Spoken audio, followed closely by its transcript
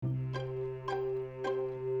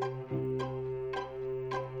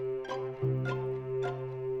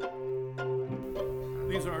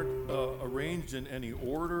these in any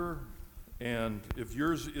order, and if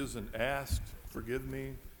yours isn't asked, forgive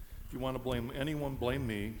me. If you want to blame anyone, blame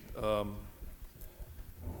me,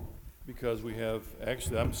 because we have,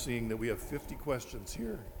 actually I'm seeing that we have 50 questions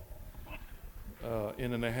here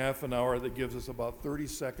in a half an hour. That gives us about 30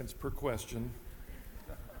 seconds per question.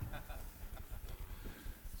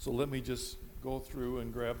 So let me just go through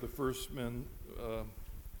and grab the first men.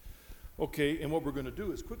 Okay, and what we're going to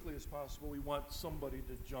do as quickly as possible, we want somebody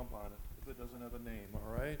to jump on it if it doesn't have a name,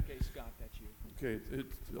 all right? Okay, Scott, that's you. Okay,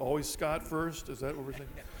 it's always Scott first? Is that what we're saying?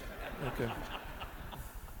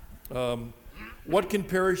 Okay. What can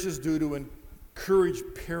parishes do to encourage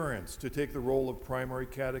parents to take the role of primary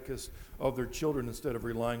catechists of their children instead of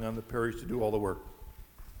relying on the parish to do all the work?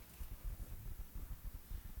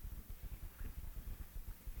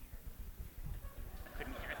 I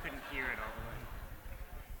couldn't hear it all the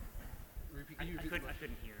way. I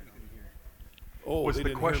couldn't hear it. Oh, Was they the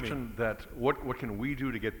didn't hear me. question that what can we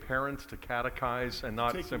do to get parents to catechize and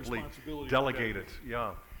not Take the simply responsibility of delegate that. it?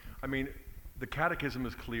 Yeah. I mean, the catechism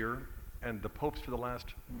is clear, and the popes for the last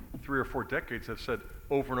 3 or 4 decades have said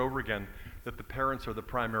over and over again that the parents are the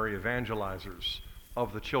primary evangelizers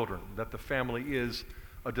of the children, that the family is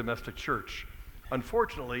a domestic church.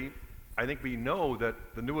 Unfortunately, I think we know that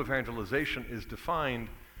the new evangelization is defined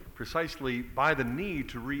precisely by the need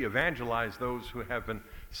to re-evangelize those who have been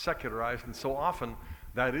secularized, and so often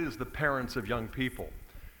that is the parents of young people.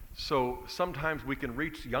 So sometimes we can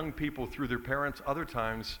reach young people through their parents, other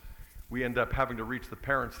times we end up having to reach the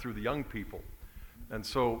parents through the young people. And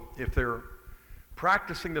so if they're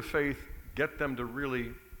practicing the faith, get them to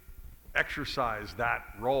really exercise that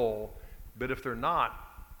role. But if they're not,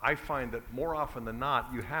 I find that more often than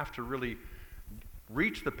not, you have to really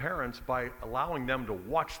reach the parents by allowing them to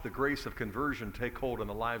watch the grace of conversion take hold in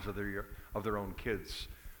the lives of their own kids.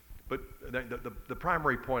 But the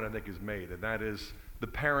primary point, I think, is made, and that is the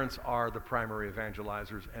parents are the primary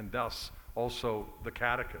evangelizers and thus also the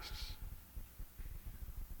catechists.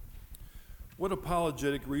 What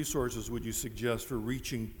apologetic resources would you suggest for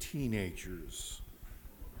reaching teenagers?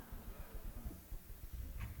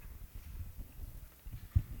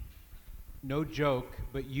 No joke,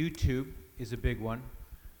 but YouTube is a big one.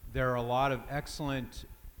 There are a lot of excellent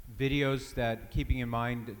videos that, keeping in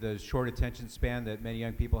mind the short attention span that many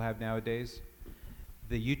young people have nowadays,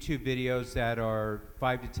 the YouTube videos that are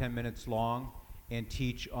 5 to 10 minutes long and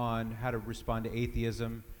teach on how to respond to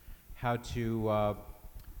atheism, how to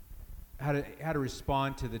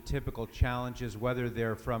respond to the typical challenges, whether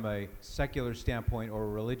they're from a secular standpoint or a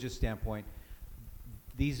religious standpoint.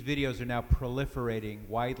 These videos are now proliferating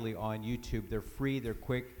widely on YouTube. They're free, they're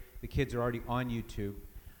quick, the kids are already on YouTube.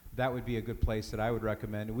 That would be a good place that I would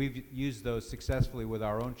recommend. We've used those successfully with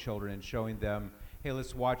our own children and showing them, hey,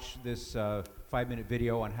 let's watch this 5-minute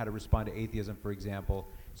video on how to respond to atheism, for example.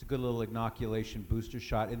 It's a good little inoculation booster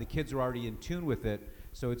shot, and the kids are already in tune with it,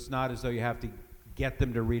 so it's not as though you have to get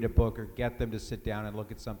them to read a book or get them to sit down and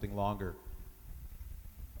look at something longer.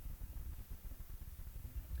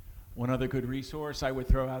 One other good resource I would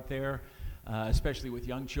throw out there, especially with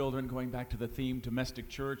young children, going back to the theme domestic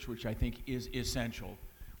church, which I think is essential.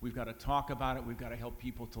 We've got to talk about it. We've got to help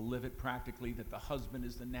people to live it practically, that the husband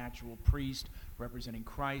is the natural priest representing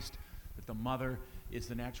Christ, that the mother is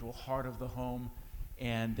the natural heart of the home,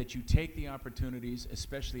 and that you take the opportunities,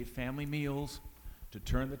 especially at family meals, to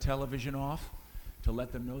turn the television off, to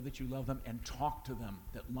let them know that you love them, and talk to them,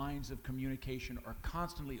 that lines of communication are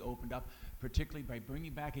constantly opened up, particularly by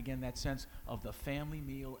bringing back again that sense of the family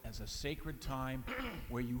meal as a sacred time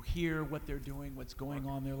where you hear what they're doing, what's going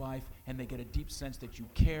on in their life, and they get a deep sense that you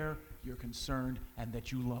care, you're concerned, and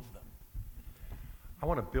that you love them. I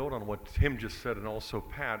want to build on what Tim just said and also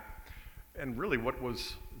Pat, and really what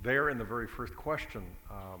was there in the very first question.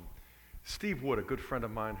 Steve Wood, a good friend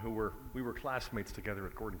of mine we were classmates together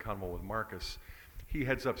at Gordon Conwell with Marcus, he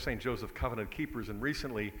heads up St. Joseph Covenant Keepers, and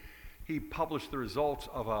recently he published the results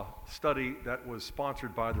of a study that was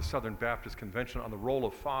sponsored by the Southern Baptist Convention on the role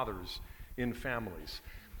of fathers in families.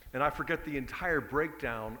 And I forget the entire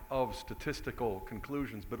breakdown of statistical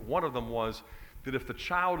conclusions, but one of them was that if the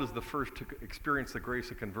child is the first to experience the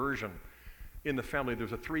grace of conversion in the family,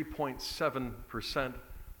 there's a 3.7%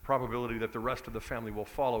 probability that the rest of the family will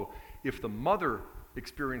follow. If the mother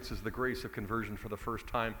experiences the grace of conversion for the first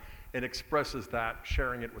time and expresses that,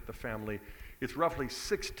 sharing it with the family, it's roughly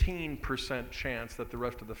 16% chance that the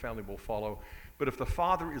rest of the family will follow. But if the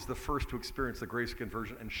father is the first to experience the grace of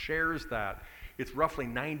conversion and shares that, it's roughly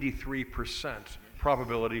 93%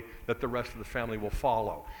 probability that the rest of the family will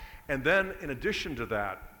follow. And then in addition to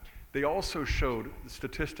that, they also showed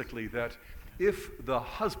statistically that if the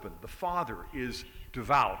husband, the father, is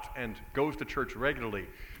devout and goes to church regularly,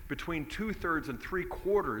 between 2/3 and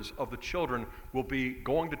 3/4 of the children will be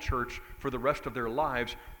going to church for the rest of their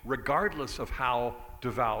lives, regardless of how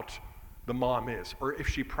devout the mom is or if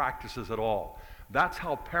she practices at all. That's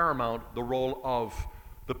how paramount the role of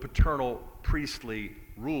the paternal priestly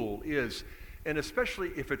rule is, and especially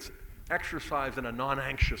if it's exercised in a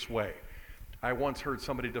non-anxious way. I once heard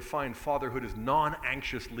somebody define fatherhood as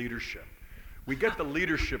non-anxious leadership. We get the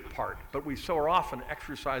leadership part, but we so are often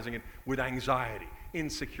exercising it with anxiety,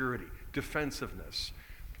 insecurity, defensiveness.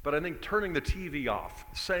 But I think turning the TV off,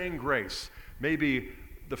 saying grace, maybe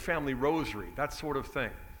the family rosary, that sort of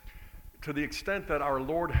thing, to the extent that our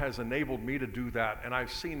Lord has enabled me to do that, and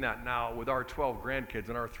I've seen that now with our 12 grandkids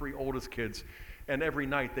and our 3 oldest kids, and every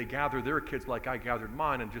night they gather their kids like I gathered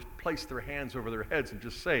mine and just place their hands over their heads and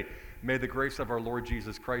just say, "May the grace of our Lord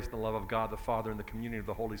Jesus Christ and the love of God the Father and the communion of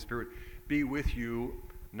the Holy Spirit be with you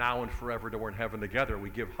now and forever till we're in heaven together." We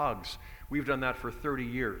give hugs. We've done that for 30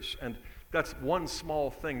 years, and that's one small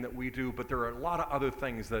thing that we do, but there are a lot of other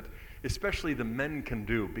things that especially the men can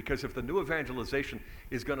do, because if the new evangelization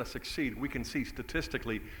is going to succeed, we can see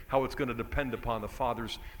statistically how it's going to depend upon the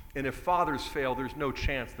fathers, and if fathers fail, there's no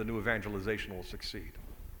chance the new evangelization will succeed.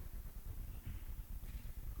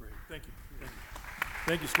 Great, thank you.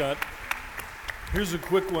 Thank you, Scott. Here's a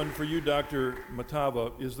quick one for you, Dr.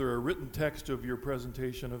 Matava. Is there a written text of your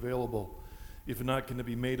presentation available? If not, can it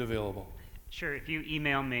be made available? Sure, if you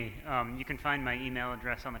email me, you can find my email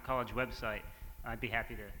address on the college website. I'd be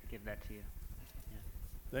happy to give that to you. Yeah.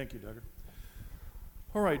 Thank you, Doctor.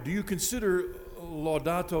 All right, do you consider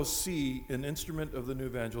Laudato Si an instrument of the new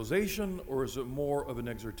evangelization, or is it more of an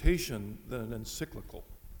exhortation than an encyclical?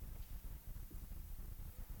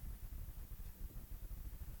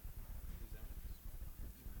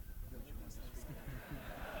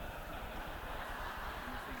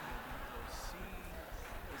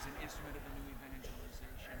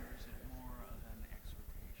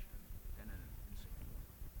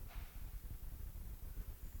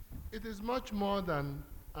 It is much more than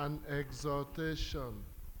an exhortation.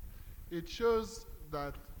 It shows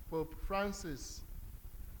that Pope Francis,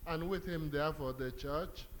 and with him therefore the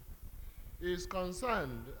Church, is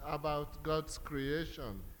concerned about God's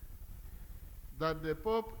creation. That the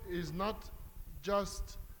Pope is not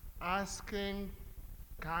just asking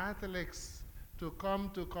Catholics to come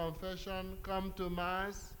to confession, come to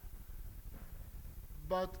Mass,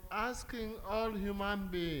 but asking all human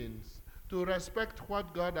beings to respect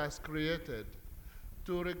what God has created,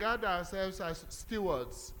 to regard ourselves as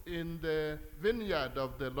stewards in the vineyard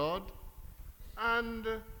of the Lord, and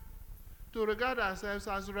to regard ourselves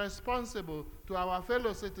as responsible to our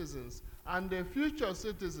fellow citizens and the future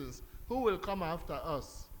citizens who will come after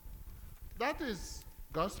us. That is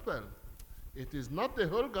gospel. It is not the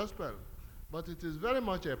whole gospel, but it is very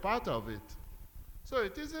much a part of it. So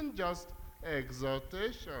it isn't just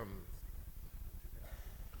exhortation.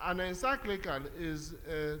 An encyclical is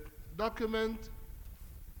a document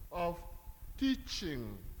of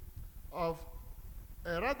teaching of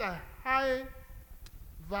a rather high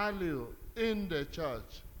value in the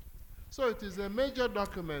church. So it is a major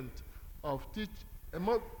document of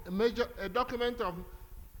a document of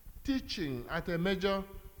teaching at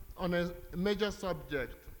on a major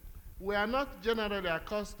subject. We are not generally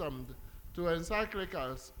accustomed to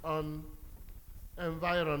encyclicals on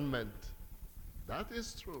environment. That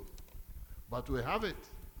is true, but we have it.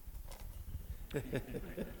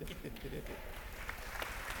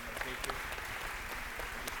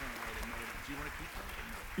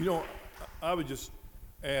 You know, I would just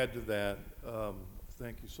add to that,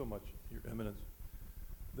 thank you so much, Your Eminence,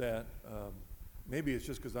 that maybe it's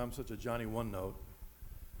just because I'm such a Johnny One Note,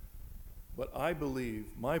 but I believe,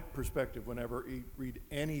 my perspective whenever I read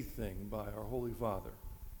anything by our Holy Father,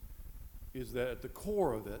 is that at the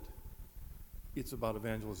core of it, it's about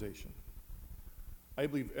evangelization. I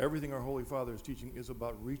believe everything our Holy Father is teaching is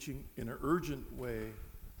about reaching in an urgent way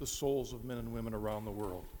the souls of men and women around the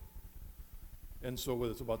world. And so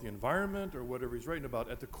whether it's about the environment or whatever he's writing about,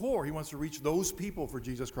 at the core, he wants to reach those people for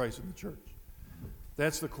Jesus Christ in the church.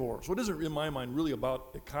 That's the core. So it isn't, in my mind, really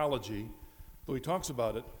about ecology, though he talks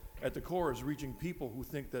about it. At the core is reaching people who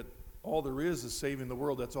think that all there is saving the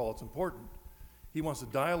world, that's all that's important. He wants to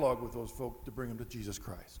dialogue with those folk to bring them to Jesus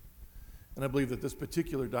Christ. And I believe that this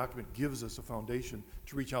particular document gives us a foundation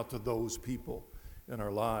to reach out to those people in our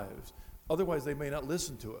lives. Otherwise, they may not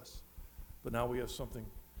listen to us. But now we have something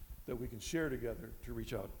that we can share together to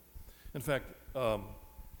reach out. In fact,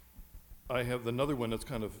 I have another one that's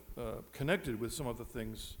kind of connected with some of the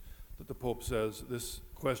things that the Pope says. This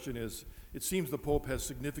question is, it seems the Pope has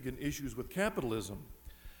significant issues with capitalism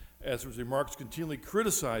as his remarks continually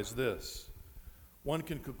criticize this. One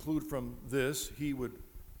can conclude from this he would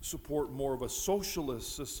support more of a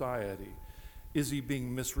socialist society. Is he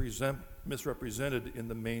being misrepresented in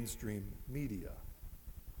the mainstream media?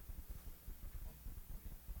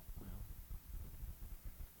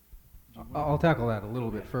 I'll tackle that a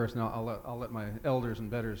little bit first, and I'll let my elders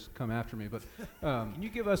and betters come after me. But Can you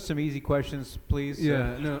give us some easy questions, please?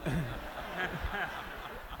 yeah, no.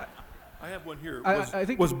 I have one here. I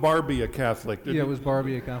think Was Barbie a Catholic? Yeah, was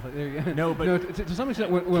Barbie a Catholic? There you go. No, but no, to some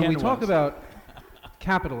extent, when we Ken talk was. about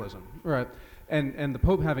capitalism, right, and the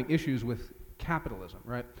Pope having issues with capitalism,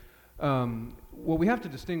 right, what we have to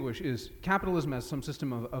distinguish is capitalism as some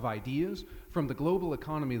system of ideas from the global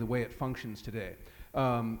economy the way it functions today.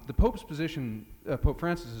 The Pope's position, Pope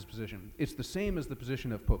Francis's position, it's the same as the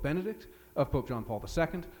position of Pope Benedict, of Pope John Paul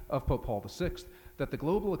II, of Pope Paul VI, that the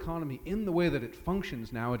global economy, in the way that it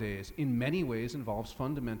functions nowadays, in many ways involves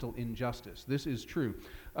fundamental injustice. This is true.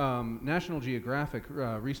 National Geographic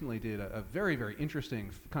recently did a very, very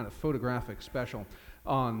interesting kind of photographic special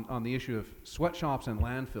on the issue of sweatshops and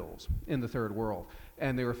landfills in the third world.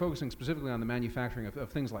 And they were focusing specifically on the manufacturing of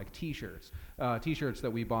things like T-shirts. T-shirts that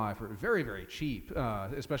we buy for very, very cheap,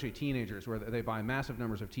 especially teenagers, where they buy massive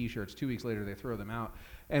numbers of T-shirts. 2 weeks later, they throw them out.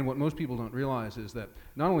 And what most people don't realize is that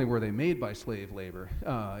not only were they made by slave labor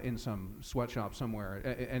in some sweatshop somewhere,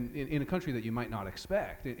 and in a country that you might not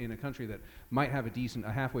expect, in a country that might have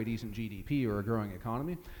a halfway decent GDP or a growing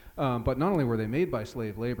economy, but not only were they made by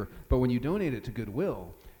slave labor, but when you donate it to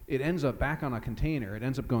Goodwill, it ends up back on a container, it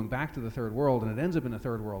ends up going back to the third world, and it ends up in a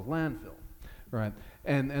third world landfill, right?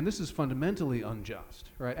 And this is fundamentally unjust,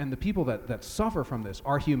 right? And the people that suffer from this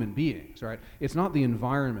are human beings, right? It's not the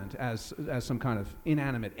environment as some kind of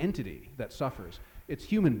inanimate entity that suffers. It's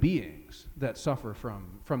human beings that suffer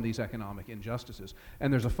from these economic injustices.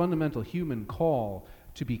 And there's a fundamental human call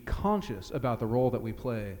to be conscious about the role that we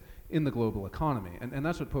play in the global economy. And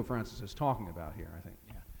that's what Pope Francis is talking about here, I think.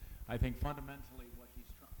 yeah, I think fundamentally what he's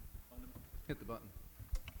trying. Hit the button.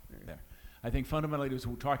 There. I think fundamentally, as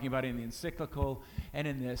we're talking about in the encyclical and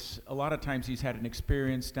in this, a lot of times he's had an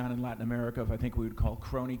experience down in Latin America of I think we would call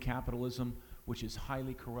crony capitalism, which is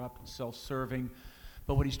highly corrupt and self-serving.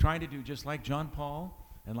 But what he's trying to do, just like John Paul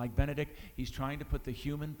and like Benedict, he's trying to put the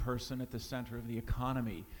human person at the center of the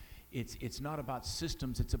economy. It's not about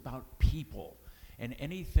systems, it's about people. And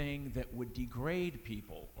anything that would degrade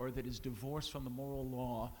people or that is divorced from the moral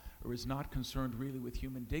law or is not concerned really with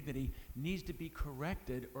human dignity needs to be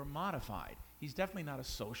corrected or modified. He's definitely not a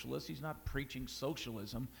socialist. He's not preaching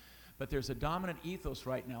socialism. But there's a dominant ethos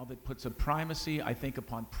right now that puts a primacy, I think,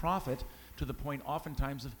 upon profit to the point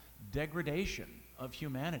oftentimes of degradation of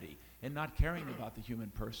humanity and not caring about the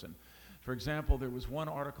human person. For example, there was one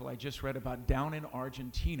article I just read about down in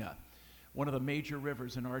Argentina, one of the major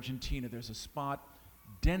rivers in Argentina. There's a spot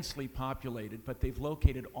densely populated, but they've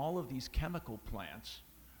located all of these chemical plants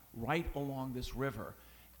right along this river,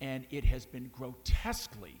 and it has been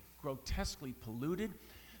grotesquely polluted.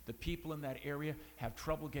 The people in that area have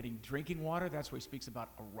trouble getting drinking water. That's where he speaks about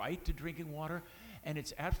a right to drinking water. And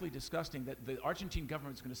it's absolutely disgusting that the Argentine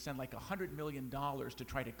government is going to send like $100 million to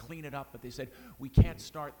try to clean it up, but they said, we can't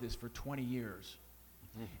start this for 20 years.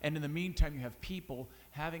 And in the meantime, you have people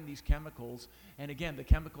having these chemicals, and again, the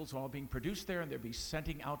chemicals are all being produced there, and they're being sent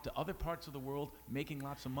out to other parts of the world, making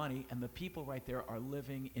lots of money, and the people right there are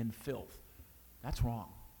living in filth. That's wrong.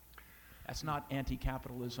 That's not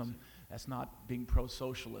anti-capitalism. That's not being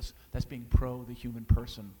pro-socialist. That's being pro the human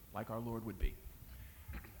person, like our Lord would be.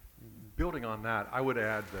 Building on that, I would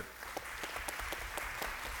add that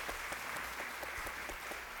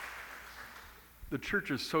the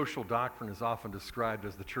church's social doctrine is often described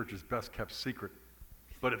as the church's best-kept secret,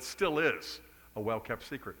 but it still is a well-kept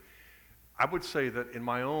secret. I would say that in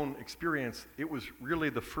my own experience, it was really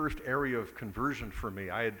the first area of conversion for me.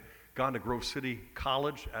 I had gone to Grove City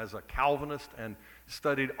College as a Calvinist and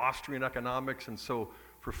studied Austrian economics, and so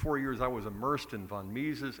for 4 years I was immersed in von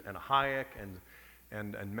Mises and Hayek and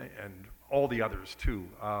all the others too.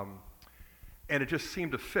 And it just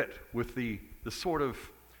seemed to fit with the sort of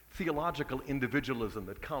theological individualism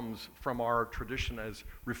that comes from our tradition as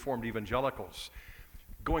Reformed evangelicals.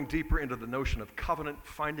 Going deeper into the notion of covenant,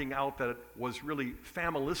 finding out that it was really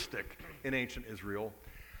familistic in ancient Israel,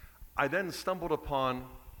 I then stumbled upon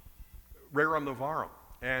Rerum Novarum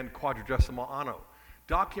and Quadragesimo Anno,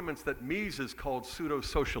 documents that Mises called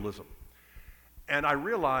pseudo-socialism. And I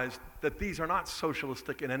realized that these are not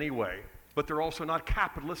socialistic in any way, but they're also not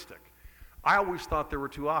capitalistic. I always thought there were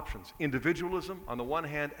two options, individualism on the one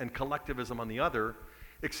hand and collectivism on the other,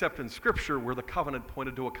 except in Scripture where the covenant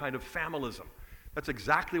pointed to a kind of familism. That's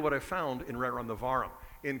exactly what I found in Rerum Novarum.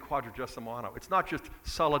 in Quadragesimo Anno. It's not just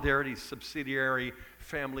solidarity, subsidiary,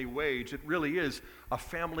 family wage. It really is a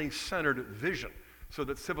family-centered vision so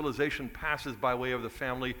that civilization passes by way of the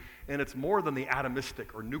family, and it's more than the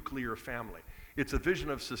atomistic or nuclear family. It's a vision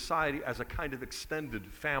of society as a kind of extended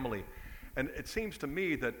family. And it seems to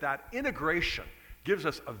me that that integration gives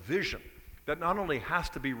us a vision that not only has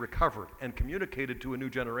to be recovered and communicated to a new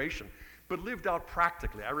generation, but lived out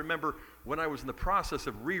practically. I remember when I was in the process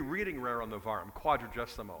of rereading Rerum Novarum,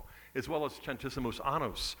 Quadragesimo, as well as Centissimus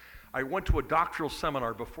Annus, I went to a doctoral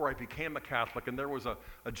seminar before I became a Catholic, and there was a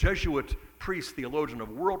Jesuit priest, theologian of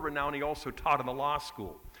world renown. He also taught in the law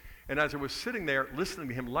school. And as I was sitting there listening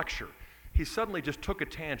to him lecture, he suddenly just took a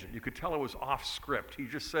tangent. You could tell it was off script. He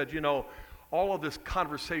just said, all of this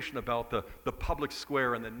conversation about the public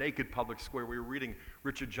square and the naked public square, we were reading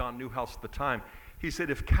Richard John Newhouse at the time. He said,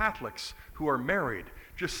 if Catholics who are married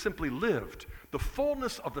just simply lived the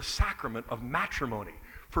fullness of the sacrament of matrimony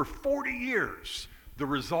for 40 years, the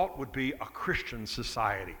result would be a Christian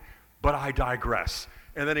society. But I digress.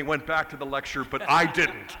 And then he went back to the lecture, but I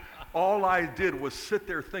didn't. All I did was sit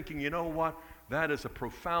there thinking, you know what? That is a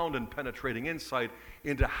profound and penetrating insight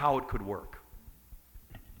into how it could work.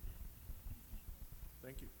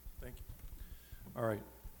 Thank you. All right.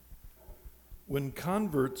 When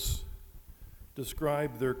converts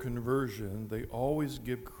describe their conversion, they always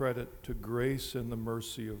give credit to grace and the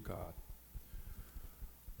mercy of God.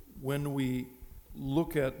 When we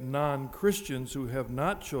look at non-Christians who have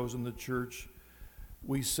not chosen the church,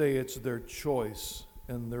 we say it's their choice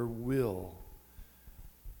and their will.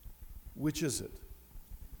 Which is it?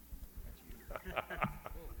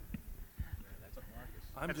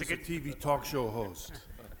 I'm just a TV talk show host.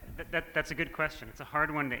 That's a good question. It's a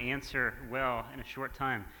hard one to answer well in a short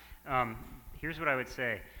time. Here's what I would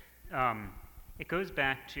say. It goes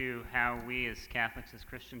back to how we as Catholics, as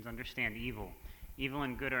Christians, understand evil. Evil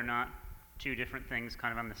and good are not two different things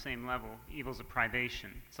kind of on the same level. Evil's a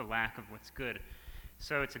privation. It's a lack of what's good.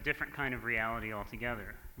 So it's a different kind of reality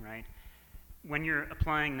altogether, right? When you're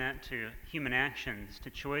applying that to human actions,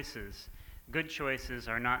 to choices, good choices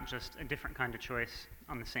are not just a different kind of choice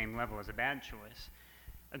on the same level as a bad choice.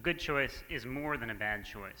 A good choice is more than a bad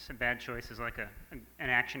choice. A bad choice is like an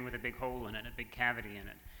action with a big hole in it, a big cavity in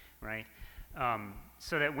it, right?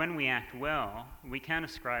 So that when we act well, we can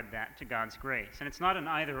ascribe that to God's grace. And it's not an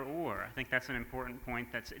either or. I think that's an important point.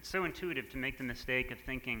 It's so intuitive to make the mistake of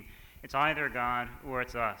thinking it's either God or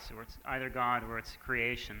it's us, or it's either God or it's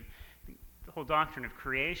creation. The whole doctrine of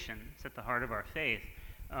creation, it's at the heart of our faith,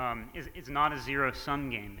 is not a zero-sum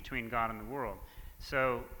game between God and the world.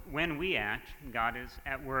 So when we act, God is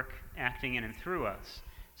at work acting in and through us.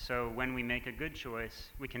 So when we make a good choice,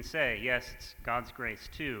 we can say, yes, it's God's grace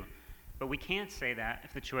too. But we can't say that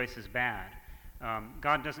if the choice is bad.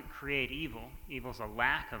 God doesn't create evil. Evil's a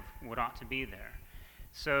lack of what ought to be there.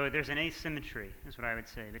 So there's an asymmetry, is what I would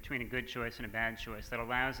say, between a good choice and a bad choice that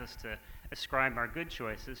allows us to ascribe our good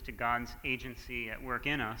choices to God's agency at work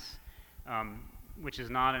in us, which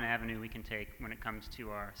is not an avenue we can take when it comes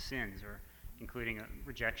to our sins, or including a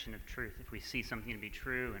rejection of truth. If we see something to be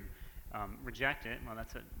true and reject it, well,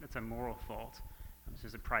 that's a moral fault.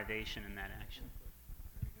 There's a privation in that action.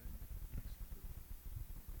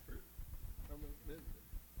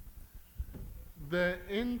 The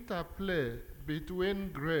interplay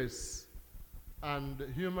between grace and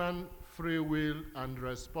human free will and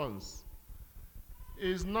response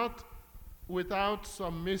is not without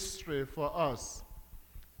some mystery for us.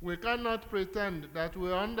 We cannot pretend that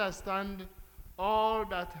we understand all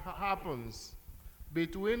that happens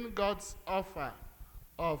between God's offer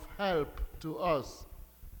of help to us,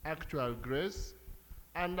 actual grace,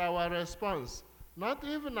 and our response. Not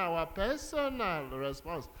even our personal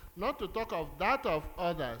response, not to talk of that of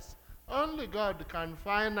others. Only God can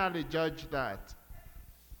finally judge that.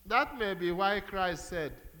 That may be why Christ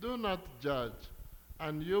said, do not judge,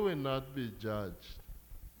 and you will not be judged.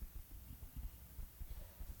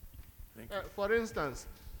 For instance,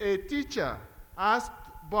 a teacher asked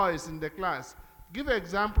boys in the class, give an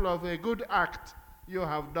example of a good act you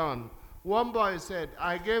have done. One boy said,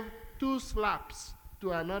 I gave 2 slaps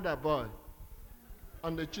to another boy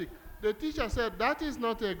on the cheek. The teacher said, that is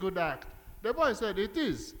not a good act. The boy said, it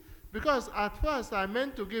is, because at first I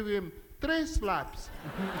meant to give him 3 slaps.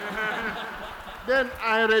 Then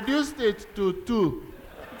I reduced it to 2.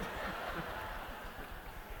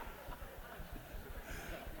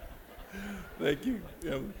 Thank you.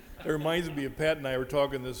 Yeah, it reminds me of Pat and I were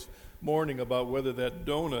talking this morning about whether that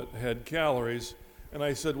donut had calories. And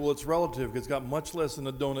I said, well, it's relative. It's got much less than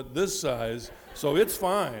a donut this size, so it's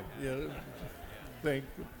fine. Yeah. Thank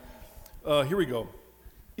you. Here we go.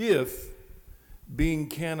 If being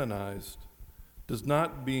canonized does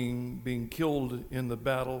not being killed in the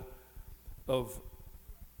battle of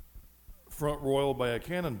Front Royal by a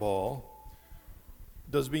cannonball,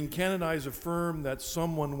 does being canonized affirm that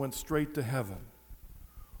someone went straight to heaven?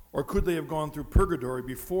 Or could they have gone through purgatory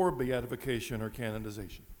before beatification or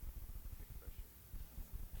canonization?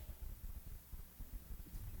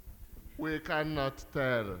 We cannot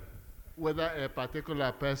tell whether a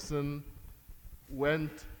particular person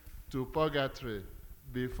went to purgatory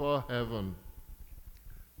before heaven.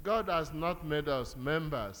 God has not made us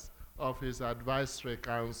members of his advisory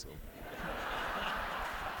council.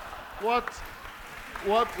 What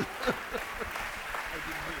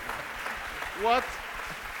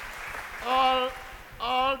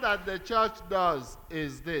all that the church does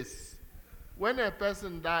is this. When a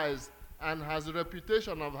person dies and has a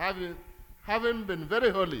reputation of having been very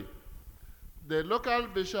holy, the local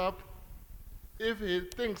bishop, if he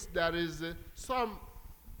thinks there is some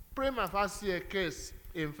prima facie case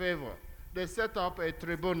in favor, they set up a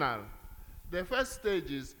tribunal. The first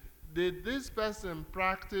stage is, did this person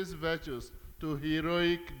practice virtues to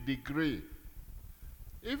heroic degree?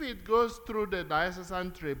 If it goes through the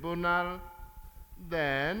diocesan tribunal,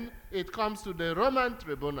 then it comes to the Roman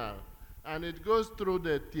tribunal, and it goes through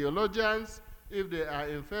the theologians. If they are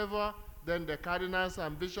in favor, then the cardinals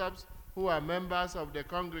and bishops who are members of the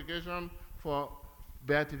congregation for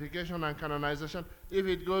beatification and canonization. If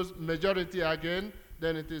it goes majority again,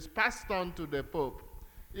 then it is passed on to the Pope.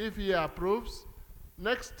 If he approves,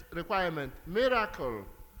 next requirement, miracle.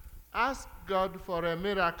 Ask God for a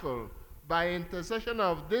miracle by intercession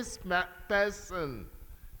of this person.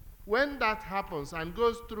 When that happens and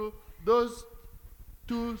goes through those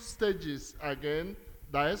two stages again,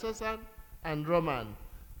 diocesan and Roman,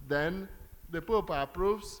 then the Pope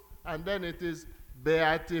approves, and then it is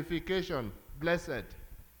beatification, blessed.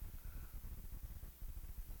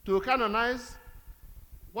 To canonize,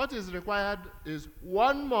 what is required is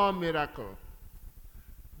one more miracle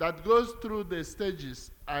that goes through the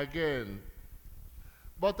stages again.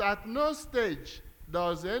 But at no stage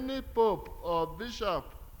does any pope or bishop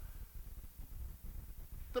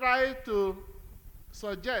try to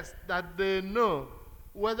suggest that they know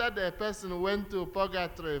whether the person went to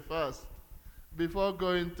purgatory first before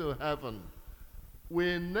going to heaven.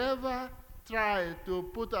 We never try to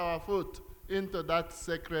put our foot into that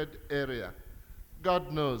sacred area.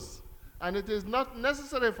 God knows. And it is not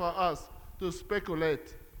necessary for us to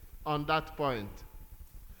speculate on that point.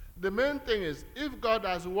 The main thing is, if God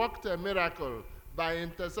has worked a miracle by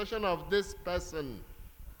intercession of this person,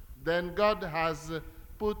 then God has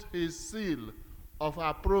put his seal of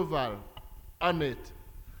approval on it.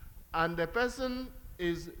 And the person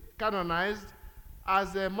is canonized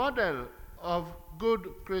as a model of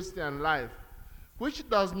good Christian life, which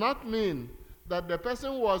does not mean that the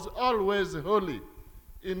person was always holy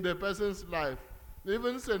in the person's life.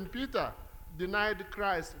 Even St. Peter denied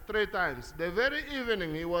Christ 3 times. The very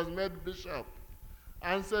evening he was made bishop.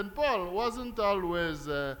 And St. Paul wasn't always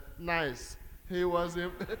nice. He was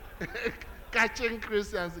catching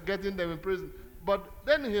Christians, getting them in prison. But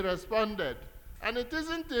then he responded. And it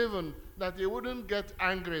isn't even that he wouldn't get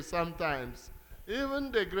angry sometimes,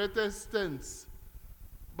 even the greatest saints.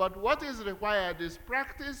 But what is required is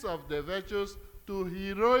practice of the virtues to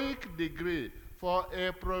heroic degree for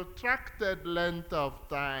a protracted length of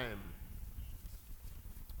time.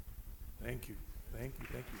 Thank you. Thank you.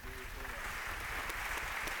 Thank you.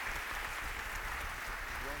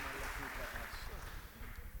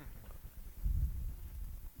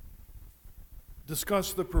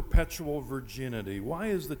 Discuss the perpetual virginity. Why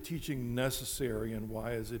is the teaching necessary and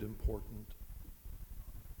why is it important?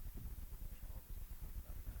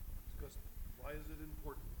 Discuss why is it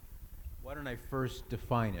important? Why don't I first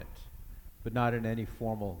define it, but not in any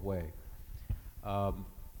formal way?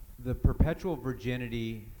 The perpetual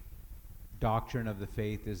virginity doctrine of the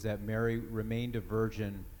faith is that Mary remained a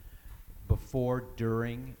virgin before,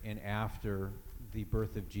 during, and after the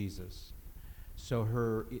birth of Jesus. So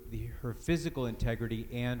her physical integrity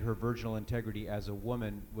and her virginal integrity as a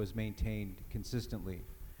woman was maintained consistently.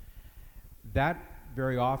 That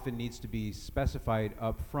very often needs to be specified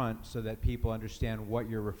up front so that people understand what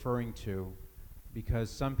you're referring to, because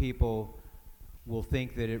some people will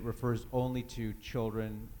think that it refers only to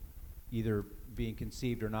children either being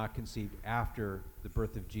conceived or not conceived after the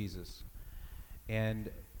birth of Jesus. And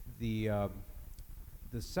the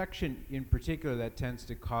section in particular that tends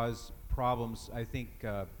to cause problems, I think,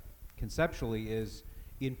 conceptually, is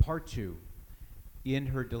in part 2. In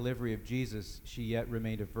her delivery of Jesus, she yet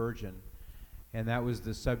remained a virgin. And that was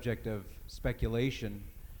the subject of speculation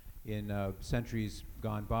in centuries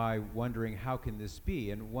gone by, wondering how can this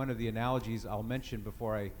be? And one of the analogies I'll mention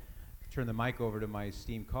before I turn the mic over to my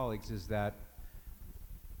esteemed colleagues is that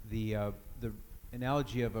the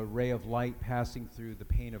analogy of a ray of light passing through the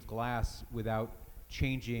pane of glass without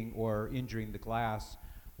changing or injuring the glass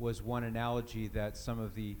was one analogy that some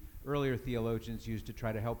of the earlier theologians used to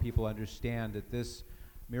try to help people understand that this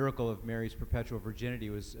miracle of Mary's perpetual virginity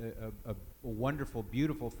was a wonderful,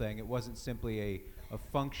 beautiful thing. It wasn't simply a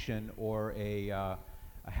function or a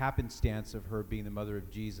happenstance of her being the mother of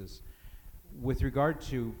Jesus. With regard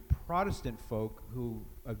to Protestant folk who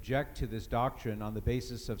object to this doctrine on the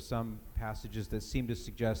basis of some passages that seem to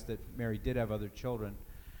suggest that Mary did have other children,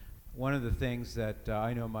 one of the things that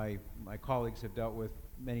I know my colleagues have dealt with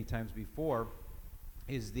many times before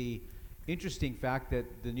is the interesting fact that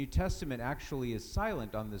the New Testament actually is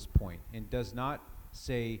silent on this point and does not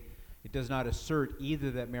say, it does not assert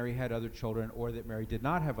either that Mary had other children or that Mary did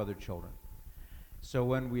not have other children. So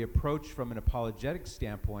when we approach from an apologetic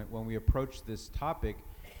standpoint, when we approach this topic,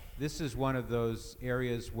 this is one of those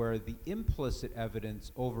areas where the implicit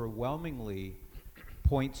evidence overwhelmingly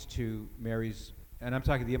points to Mary's, and I'm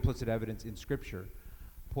talking the implicit evidence in Scripture,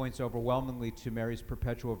 points overwhelmingly to Mary's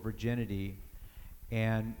perpetual virginity,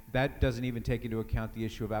 and that doesn't even take into account the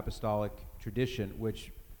issue of apostolic tradition,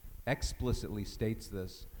 which explicitly states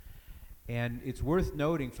this. And it's worth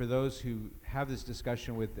noting for those who have this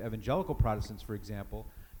discussion with evangelical Protestants, for example,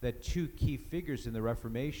 that two key figures in the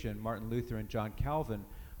Reformation, Martin Luther and John Calvin,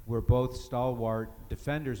 were both stalwart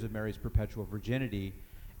defenders of Mary's perpetual virginity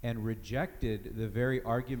and rejected the very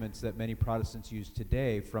arguments that many Protestants use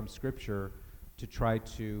today from Scripture to try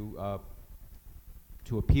to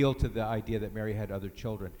appeal to the idea that Mary had other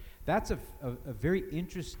children. That's a very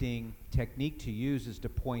interesting technique to use, is to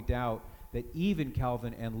point out that even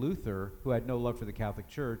Calvin and Luther, who had no love for the Catholic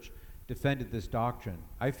Church, defended this doctrine.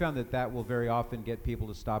 I found that will very often get people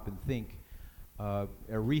to stop and think, or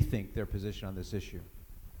rethink their position on this issue.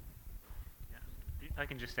 Yeah. If I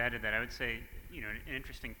can just add to that, I would say, an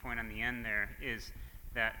interesting point on the end there is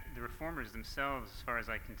that the Reformers themselves, as far as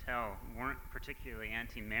I can tell, weren't particularly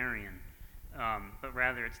anti-Marian, but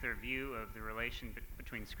rather it's their view of the relation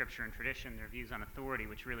between Scripture and tradition, their views on authority,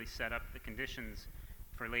 which really set up the conditions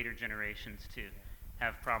for later generations to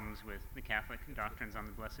have problems with the Catholic doctrines on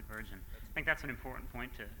the Blessed Virgin. I think that's an important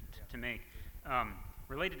point to make.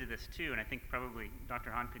 Related to this too, and I think probably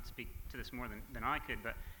Dr. Hahn could speak to this more than I could,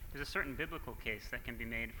 but there's a certain biblical case that can be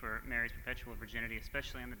made for Mary's perpetual virginity,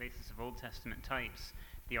 especially on the basis of Old Testament types,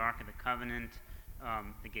 the Ark of the Covenant,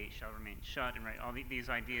 the gate shall remain shut, and all these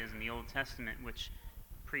ideas in the Old Testament which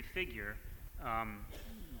prefigure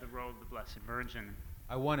the role of the Blessed Virgin.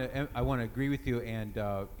 I want to agree with you and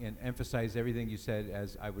emphasize everything you said,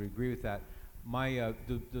 as I would agree with that.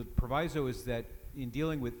 The proviso is that in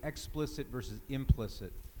dealing with explicit versus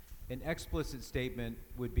implicit, an explicit statement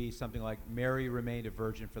would be something like Mary remained a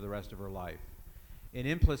virgin for the rest of her life. An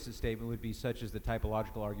implicit statement would be such as the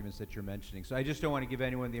typological arguments that you're mentioning. So I just don't want to give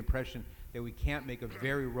anyone the impression that we can't make a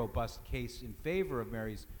very robust case in favor of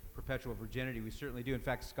Mary's perpetual virginity. We certainly do. In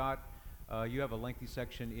fact, Scott, you have a lengthy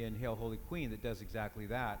section in Hail Holy Queen that does exactly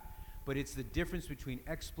that. But it's the difference between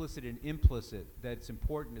explicit and implicit that's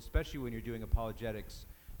important, especially when you're doing apologetics,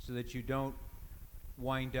 so that you don't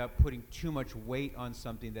wind up putting too much weight on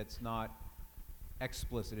something that's not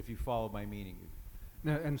explicit, if you follow my meaning.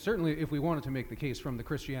 Now, and certainly if we wanted to make the case from the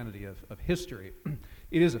Christianity of history,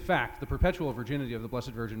 it is a fact the perpetual virginity of the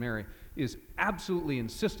Blessed Virgin Mary is absolutely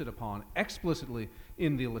insisted upon explicitly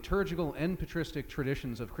in the liturgical and patristic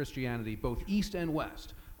traditions of Christianity, both East and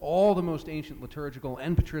West. All the most ancient liturgical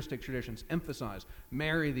and patristic traditions emphasize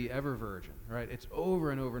Mary the ever virgin, right? It's over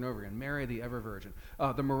and over and over again, Mary the ever virgin.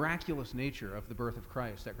 The miraculous nature of the birth of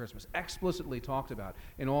Christ at Christmas, explicitly talked about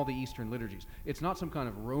in all the Eastern liturgies. It's not some kind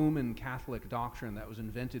of Roman Catholic doctrine that was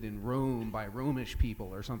invented in Rome by Romish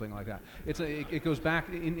people or something like that. It goes back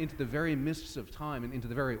into the very mists of time and into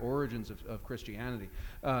the very origins of Christianity.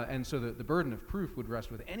 And so the burden of proof would rest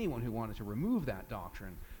with anyone who wanted to remove that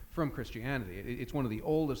doctrine from Christianity. It's one of the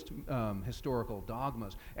oldest historical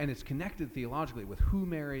dogmas, and it's connected theologically with who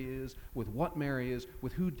Mary is, with what Mary is,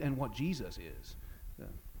 with who and what Jesus is. So.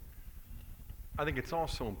 I think it's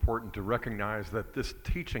also important to recognize that this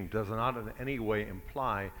teaching does not in any way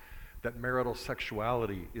imply that marital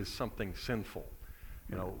sexuality is something sinful.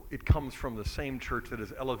 It comes from the same church that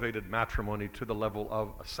has elevated matrimony to the level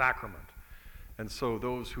of a sacrament. And so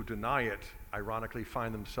those who deny it, ironically,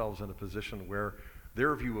 find themselves in a position where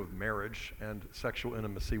their view of marriage and sexual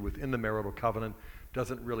intimacy within the marital covenant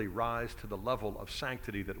doesn't really rise to the level of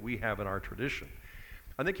sanctity that we have in our tradition.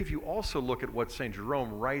 I think if you also look at what St.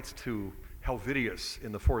 Jerome writes to Helvidius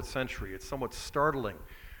in the 4th century. It's somewhat startling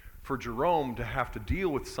for Jerome to have to deal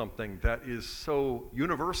with something that is so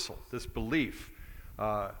universal, this belief.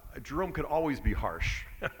 Jerome could always be harsh,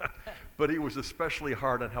 but he was especially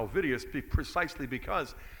hard on Helvidius precisely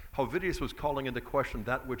because Helvidius was calling into question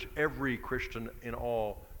that which every Christian in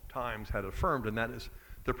all times had affirmed, and that is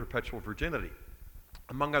the perpetual virginity.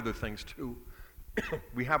 Among other things, too,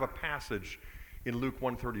 we have a passage in Luke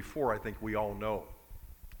 134 I think we all know,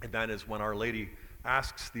 and that is when Our Lady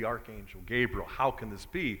asks the Archangel Gabriel, "How can this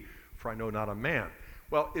be? For I know not a man."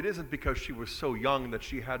 Well, it isn't because she was so young that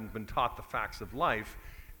she hadn't been taught the facts of life.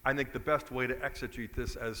 I think the best way to exegete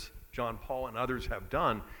this, as John Paul and others have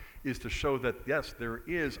done, is to show that, yes, there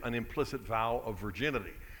is an implicit vow of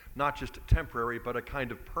virginity, not just temporary, but a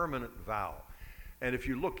kind of permanent vow. And if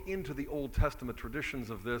you look into the Old Testament traditions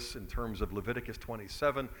of this in terms of Leviticus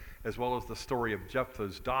 27, as well as the story of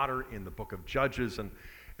Jephthah's daughter in the book of Judges, and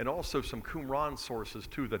also some Qumran sources,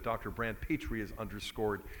 too, that Dr. Brant Petrie has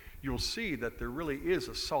underscored, you'll see that there really is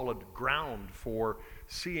a solid ground for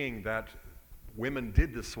seeing that women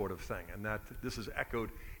did this sort of thing, and that this is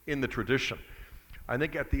echoed in the tradition. I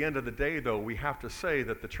think at the end of the day, though, we have to say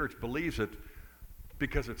that the church believes it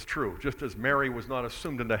because it's true, just as Mary was not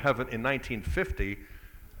assumed into heaven in 1950.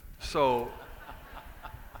 So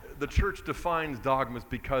the church defines dogmas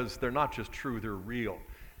because they're not just true, they're real.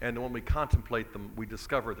 And when we contemplate them, we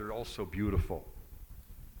discover they're also beautiful.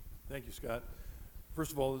 Thank you, Scott.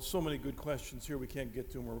 First of all, there's so many good questions here we can't get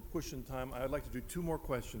to them. We're pushing time. I'd like to do 2 more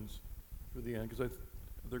questions for the end because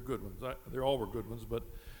they're good ones. They all were good ones, but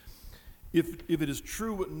if it is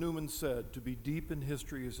true what Newman said, to be deep in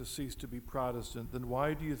history is to cease to be Protestant, then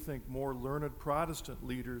why do you think more learned Protestant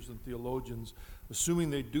leaders and theologians, assuming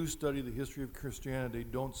they do study the history of Christianity,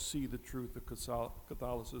 don't see the truth of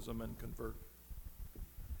Catholicism and convert?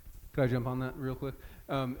 Could I jump on that real quick?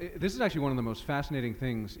 This is actually one of the most fascinating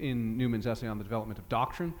things in Newman's essay on the development of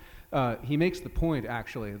doctrine. He makes the point,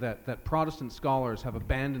 actually, that Protestant scholars have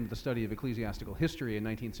abandoned the study of ecclesiastical history in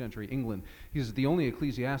 19th century England. He says the only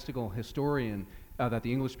ecclesiastical historian that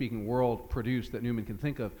the English-speaking world produced that Newman can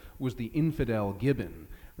think of was the infidel Gibbon.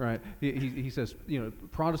 Right? He says,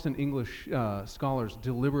 Protestant English scholars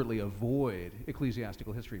deliberately avoid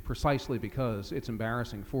ecclesiastical history precisely because it's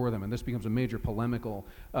embarrassing for them, and this becomes a major polemical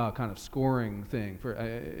kind of scoring thing.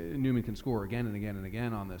 Newman can score again and again and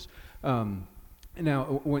again on this. Now,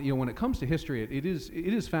 when it comes to history, it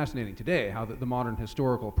is fascinating today how the modern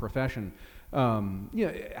historical profession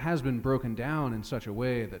has been broken down in such a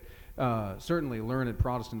way that certainly learned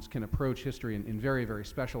Protestants can approach history in very, very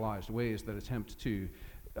specialized ways that attempt to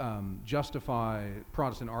justify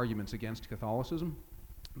Protestant arguments against Catholicism.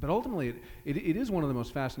 But ultimately, it is one of the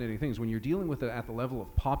most fascinating things. When you're dealing with it at the level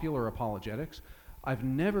of popular apologetics, I've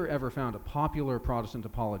never, ever found a popular Protestant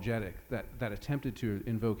apologetic that attempted to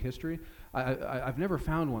invoke history. I've never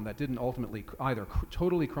found one that didn't ultimately either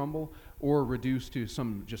totally crumble or reduce to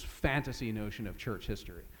some just fantasy notion of church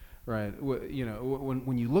history. Right?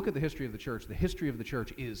 When you look at the history of the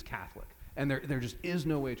church is Catholic. And there just is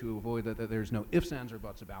no way to avoid that. There's no ifs, ands, or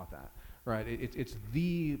buts about that, right? It's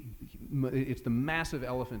the massive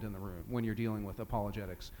elephant in the room when you're dealing with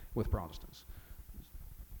apologetics with Protestants.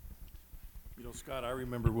 Scott, I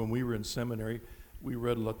remember when we were in seminary, we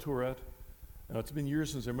read La Tourette. Now, it's been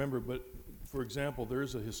years since I remember, but for example,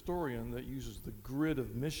 there's a historian that uses the grid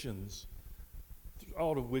of missions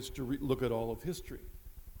out of which to look at all of history.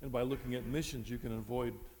 And by looking at missions, you can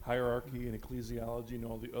avoid hierarchy and ecclesiology and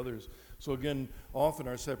all the others. So again, often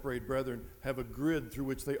our separated brethren have a grid through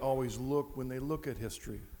which they always look when they look at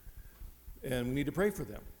history. And we need to pray for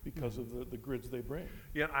them because of the grids they bring.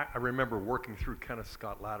 Yeah, I remember working through Kenneth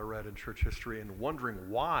Scott Latourette in church history and wondering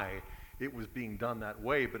why it was being done that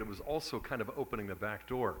way, but it was also kind of opening the back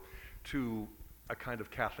door to a kind of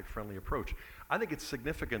Catholic-friendly approach. I think it's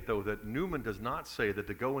significant, though, that Newman does not say that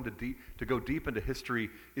to go deep into history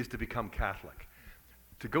is to become Catholic.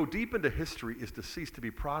 To go deep into history is to cease to be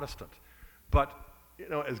Protestant. But,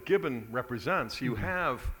 as Gibbon represents, you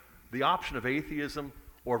have the option of atheism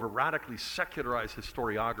or of a radically secularized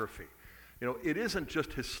historiography. It isn't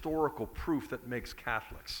just historical proof that makes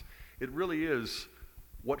Catholics. It really is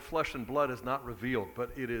what flesh and blood has not revealed,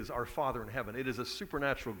 but it is our Father in heaven. It is a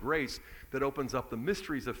supernatural grace that opens up the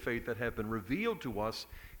mysteries of faith that have been revealed to us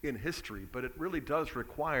in history, but it really does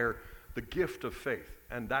require the gift of faith,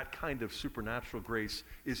 and that kind of supernatural grace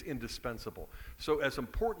is indispensable. So as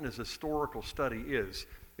important as historical study is,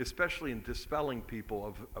 especially in dispelling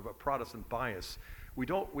people of a Protestant bias, we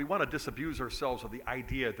want to disabuse ourselves of the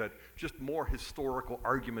idea that just more historical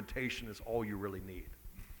argumentation is all you really need.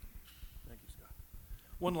 Thank you, Scott.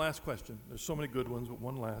 One last question. There's so many good ones, but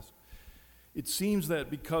one last. It seems that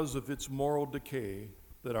because of its moral decay,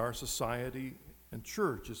 that our society and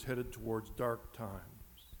church is headed towards dark times.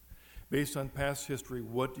 Based on past history,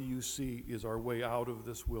 what do you see is our way out of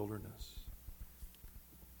this wilderness?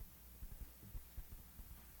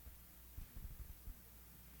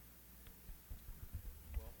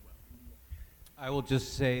 I will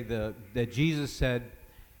just say that Jesus said,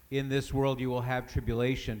 in this world you will have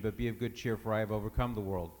tribulation, but be of good cheer, for I have overcome the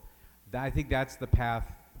world. I think that's the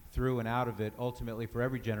path through and out of it, ultimately for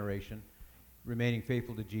every generation, remaining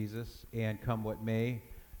faithful to Jesus, and come what may,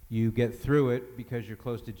 you get through it because you're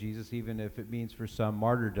close to Jesus, even if it means for some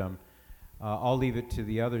martyrdom. I'll leave it to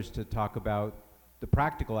the others to talk about the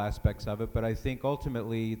practical aspects of it, but I think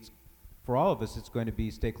ultimately, for all of us, it's going to be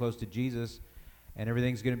stay close to Jesus, and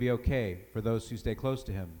everything's going to be okay for those who stay close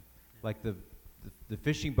to him. Like the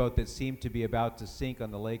fishing boat that seemed to be about to sink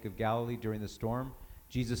on the Lake of Galilee during the storm,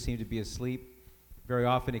 Jesus seemed to be asleep. Very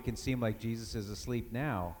often it can seem like Jesus is asleep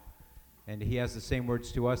now, and he has the same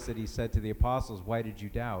words to us that he said to the apostles, why did you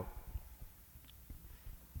doubt?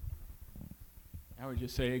 I would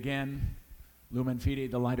just say again, Lumen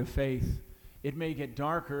Fide, the light of faith. It may get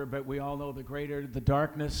darker, but we all know the greater the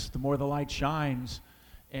darkness, the more the light shines.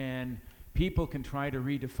 And people can try to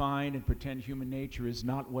redefine and pretend human nature is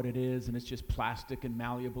not what it is, and it's just plastic and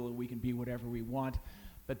malleable, and we can be whatever we want.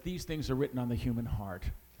 But these things are written on the human heart.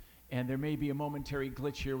 And there may be a momentary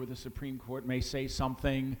glitch here where the Supreme Court may say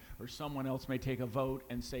something, or someone else may take a vote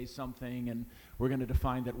and say something, and we're going to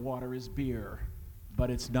define that water is beer, but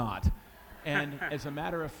it's not. And as a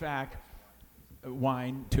matter of fact,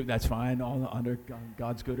 wine, too, that's fine, all under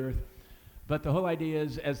God's good earth. But the whole idea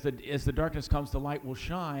is, as the darkness comes, the light will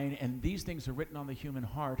shine, and these things are written on the human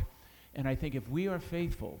heart. And I think if we are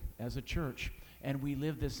faithful as a church and we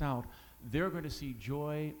live this out, they're going to see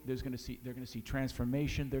joy, they're going to see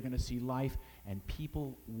transformation, they're going to see life, and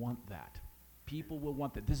people want that. People will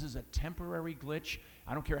want that. This is a temporary glitch.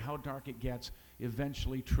 I don't care how dark it gets.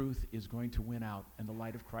 Eventually, truth is going to win out, and the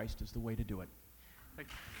light of Christ is the way to do it.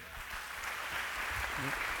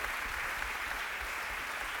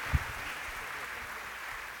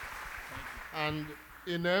 And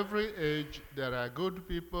in every age, there are good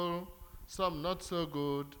people, some not so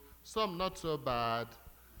good, some not so bad,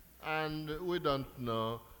 and we don't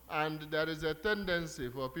know. And there is a tendency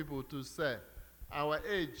for people to say, our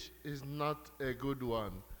age is not a good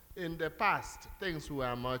one. In the past, things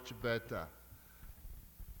were much better.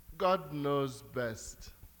 God knows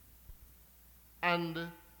best. And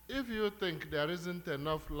if you think there isn't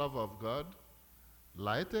enough love of God,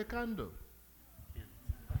 light a candle.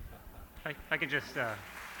 If I could just... That's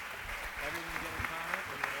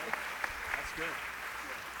good.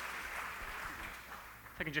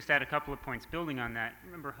 If I could just add a couple of points building on that.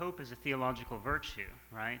 Remember, hope is a theological virtue,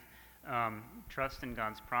 right? Trust in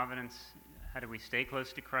God's providence. How do we stay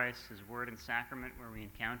close to Christ, his word and sacrament, where we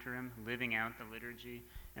encounter him, living out the liturgy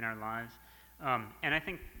in our lives? And I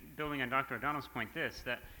think, building on Dr. O'Donnell's point,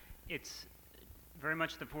 that it's very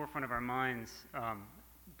much the forefront of our minds,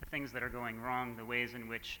 the things that are going wrong, the ways in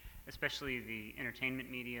which, especially the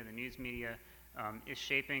entertainment media, the news media, is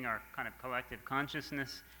shaping our kind of collective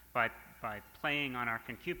consciousness by playing on our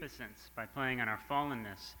concupiscence, by playing on our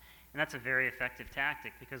fallenness. And that's a very effective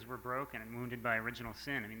tactic because we're broken and wounded by original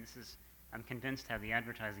sin. I mean, I'm convinced how the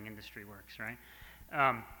advertising industry works, right?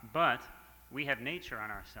 But we have nature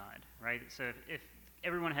on our side, right? So if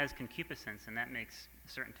everyone has concupiscence and that makes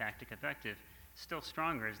a certain tactic effective, still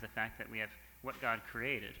stronger is the fact that we have what God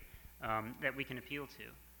created that we can appeal to.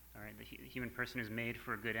 All right, the human person is made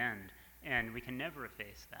for a good end, and we can never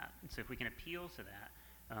efface that. And so if we can appeal to that,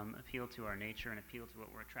 appeal to our nature and appeal to what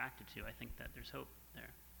we're attracted to, I think that there's hope there.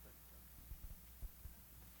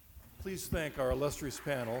 Please thank our illustrious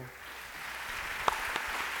panel.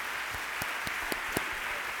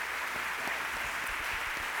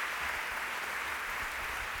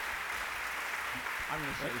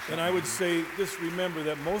 And I would say, just remember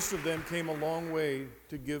that most of them came a long way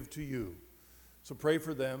to give to you. So pray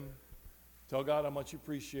for them. Tell God how much you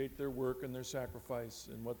appreciate their work and their sacrifice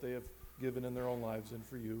and what they have given in their own lives and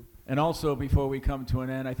for you. And also, before we come to an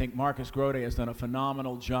end, I think Marcus Grode has done a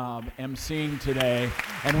phenomenal job emceeing today,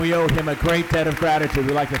 and we owe him a great debt of gratitude.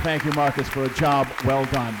 We'd like to thank you, Marcus, for a job well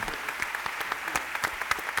done.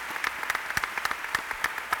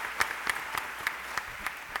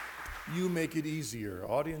 You make it easier.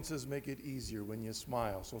 Audiences make it easier when you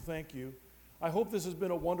smile. So thank you. I hope this has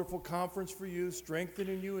been a wonderful conference for you,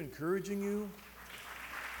 strengthening you, encouraging you.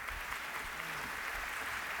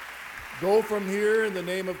 Go from here in the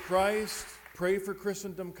name of Christ. Pray for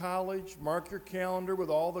Christendom College. Mark your calendar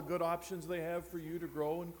with all the good options they have for you to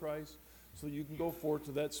grow in Christ. so you can go forth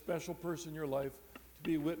to that special person in your life to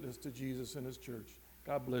be a witness to Jesus and his church.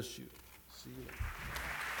 God bless you. See you later.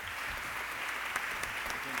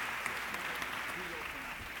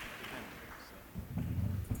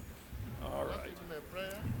 All right. In a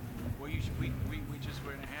prayer. Well, we just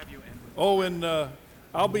were going to have you and Oh, and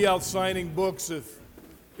I'll be out signing books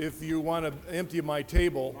if you want to empty my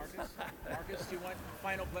table. Marcus, do you want a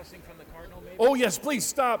final blessing from the Cardinal, maybe? Oh, yes, please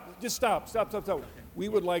stop. Just stop. We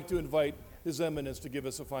would like to invite His Eminence to give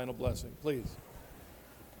us a final blessing, please.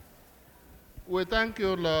 We thank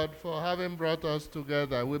you, Lord, for having brought us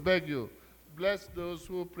together. We beg you, bless those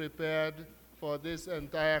who prepared for this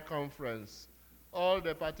entire conference, all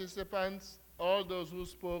the participants, all those who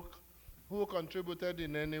spoke, who contributed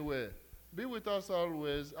in any way. Be with us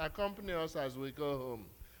always, accompany us as we go home.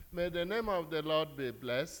 May the name of the Lord be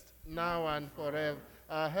blessed, now and forever.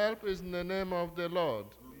 Our help is in the name of the Lord.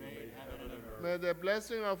 May the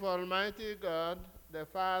blessing of Almighty God, the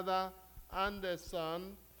Father, and the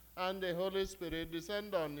Son, and the Holy Spirit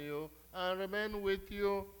descend on you and remain with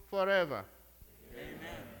you forever. Amen.